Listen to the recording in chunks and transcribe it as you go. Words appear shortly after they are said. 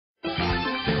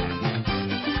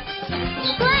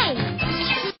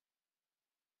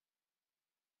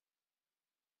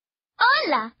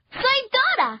Hola, soy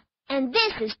Dora, and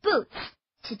this is Boots.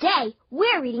 Today,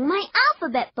 we're reading my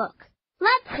alphabet book.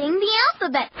 Let's sing the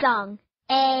alphabet song.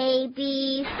 A,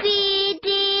 B, C,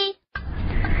 D.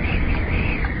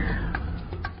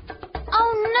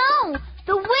 Oh no!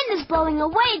 The wind is blowing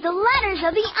away the letters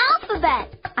of the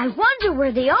alphabet. I wonder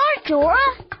where they are, Dora.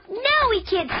 Now we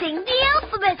can't sing the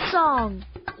alphabet song.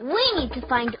 We need to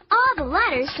find all the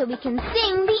letters so we can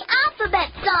sing the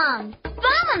alphabet song.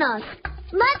 Vámonos!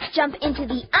 Let's jump into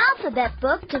the alphabet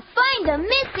book to find the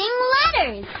missing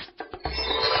letters.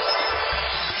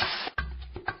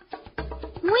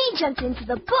 We jumped into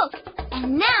the book,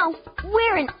 and now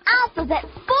we're in alphabet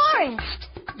forest.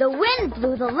 The wind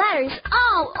blew the letters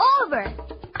all over.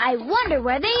 I wonder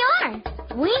where they are.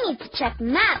 We need to check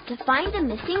map to find the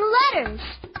missing letters.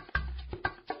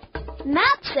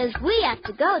 Map says we have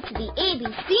to go to the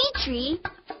ABC tree,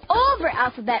 over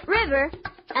Alphabet River,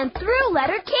 and through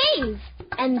Letter Cave.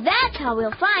 And that's how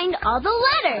we'll find all the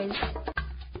letters.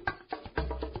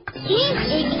 These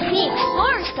ABC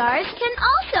Explorer stars can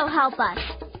also help us.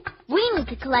 We need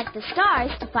to collect the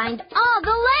stars to find all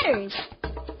the letters.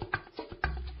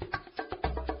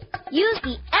 Use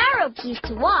the arrow keys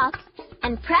to walk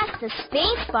and press the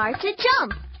space bar to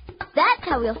jump. That's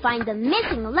how we'll find the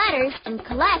missing letters and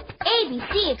collect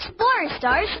ABC Explorer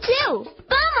stars too.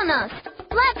 Vámonos!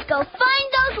 Let's go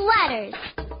find those letters.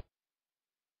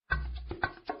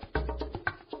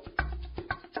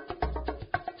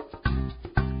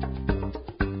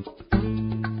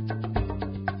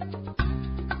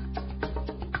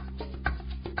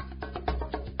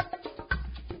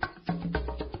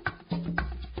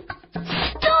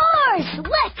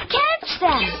 Let's catch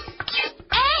them!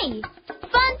 A.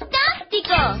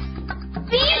 Fantástico!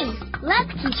 B.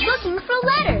 Let's keep looking for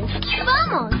letters.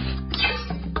 Vamos!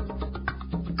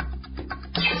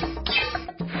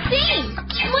 C.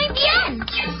 Muy bien!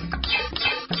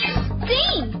 D.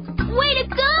 Way to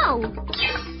go!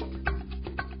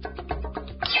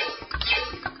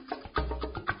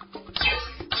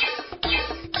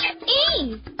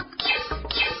 E.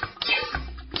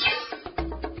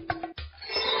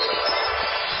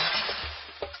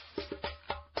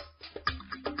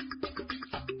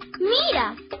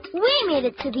 Mira, we made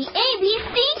it to the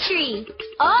ABC tree.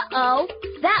 Uh-oh,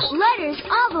 that letter's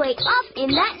all the way up in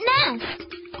that nest.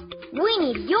 We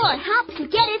need your help to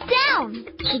get it down.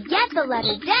 To get the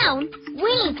letter down,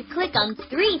 we need to click on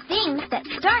 3 things that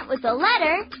start with the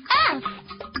letter F.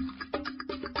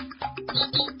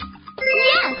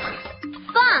 Yes,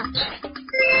 fox.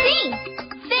 C,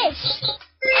 fish.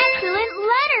 Excellent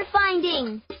letter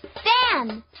finding.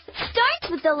 Fan starts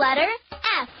with the letter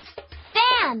F.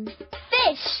 Fan,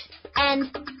 fish,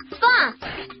 and fox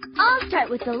all start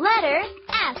with the letter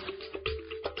F.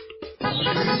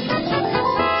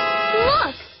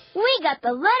 Look! We got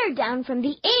the letter down from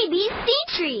the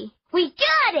ABC tree. We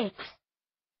got it!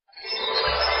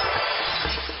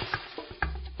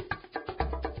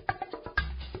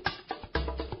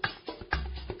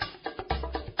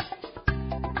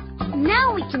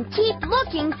 Now we can keep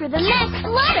looking for the next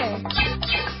letter.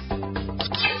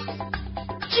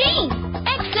 G!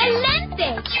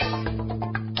 Excelente!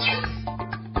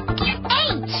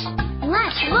 H!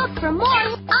 Let's look for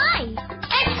more. I!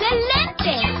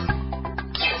 Excelente!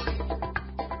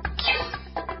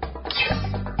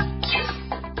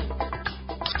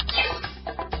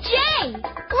 J!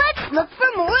 Let's look for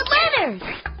more letters.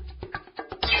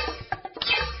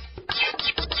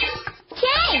 K!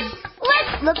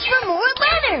 Let's look for more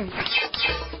letters.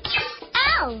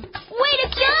 L! Way to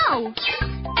go!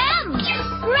 M!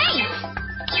 Great!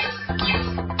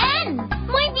 N!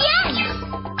 Muy bien!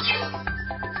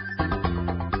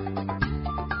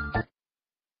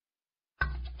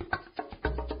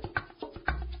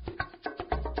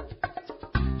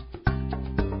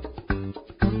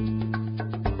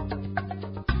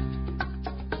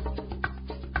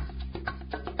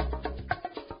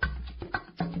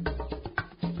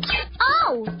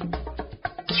 O!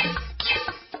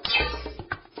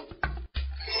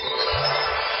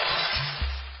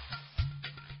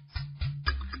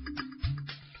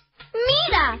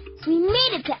 Mira! We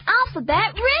made it to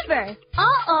Alphabet River.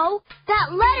 Uh-oh!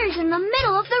 That letter's in the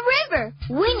middle of the river.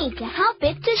 We need to help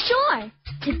it to shore.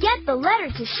 To get the letter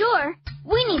to shore,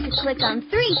 we need to click on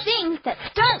 3 things that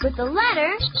start with the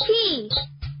letter P.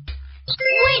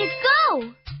 Way to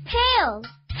go! Pail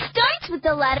starts with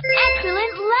the letter.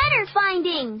 Excellent letter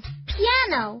finding.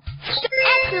 Piano.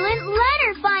 Excellent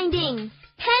letter finding.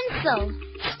 Pencil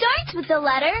starts with the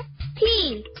letter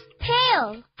P.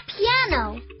 Pail,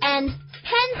 piano, and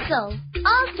pencil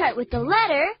all start with the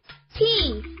letter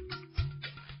P.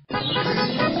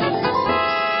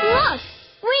 Look,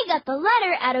 we we got the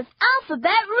letter out of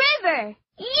Alphabet River!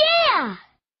 Yeah!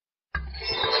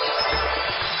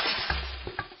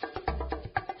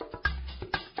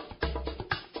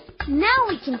 Now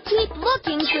we can keep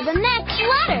looking for the next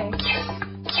letter.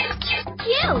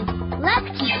 Q.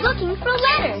 Let's keep looking for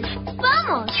letters.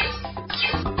 Vamos!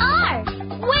 R.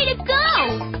 Way to go!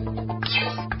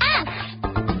 S.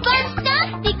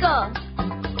 Fantástico!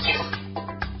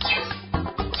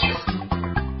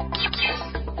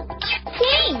 T.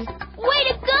 Way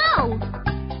to go!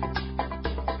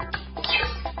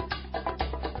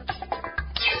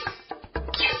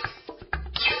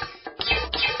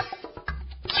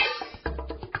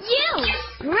 U.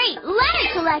 Great letter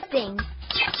collecting!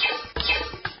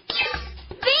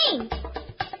 V.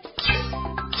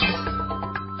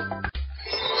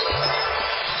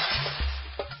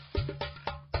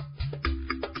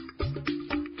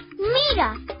 Mira,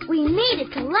 we made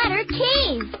it to letter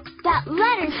Cave. That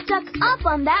letter's stuck up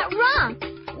on that rock.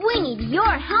 We need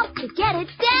your help to get it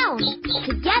down.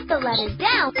 To get the letter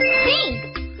down,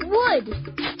 C. Wood.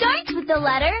 Starts with the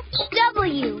letter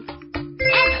W.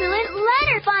 Excellent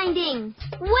letter finding.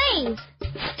 Wave.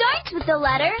 Starts with the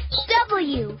letter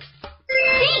W.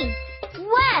 C.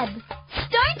 Web.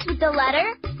 Starts with the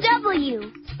letter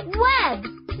W. Web,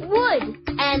 wood,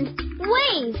 and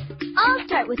wave all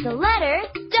start with the letter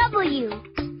W.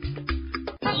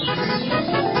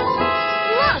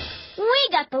 Look, we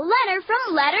got the letter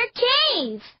from letter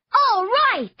Cave. All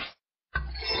right.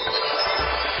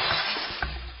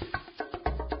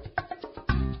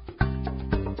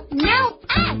 Now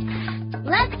X.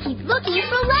 Let's keep looking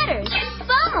for letters.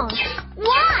 Vamos.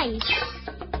 Y.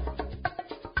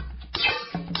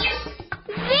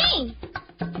 Z.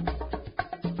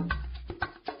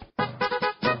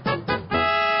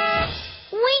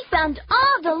 We found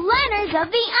all the letters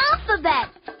of the alphabet.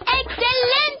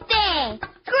 Excelente!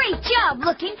 Great job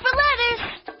looking for letters.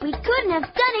 We couldn't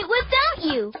have done it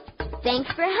without you.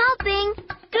 Thanks for helping.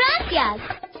 Gracias.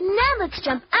 Now let's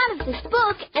jump out of this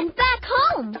book and back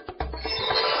home.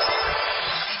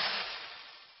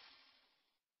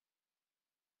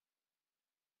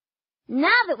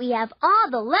 Now that we have all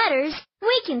the letters,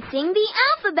 we can sing the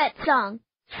alphabet song.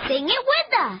 Sing it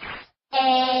with us.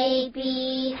 A,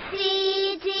 B,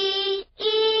 C, D,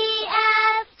 E,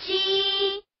 F,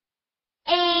 G,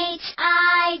 H,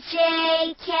 I,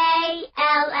 J, K,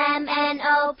 L, M, N,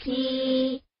 O,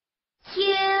 P, Q,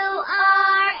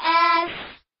 R, S,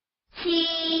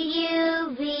 T,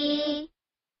 U, V,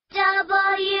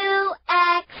 W,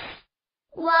 X,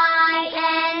 Y,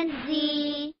 and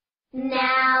Z.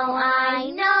 Now I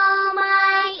know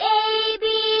my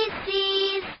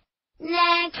ABCs.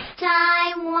 Next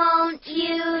time, won't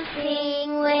you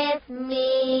sing with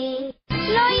me?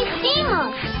 Lo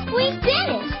hicimos! We did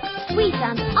it! We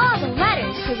found all the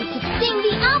letters so we could sing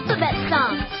the alphabet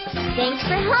song. Thanks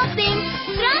for helping.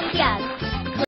 Gracias!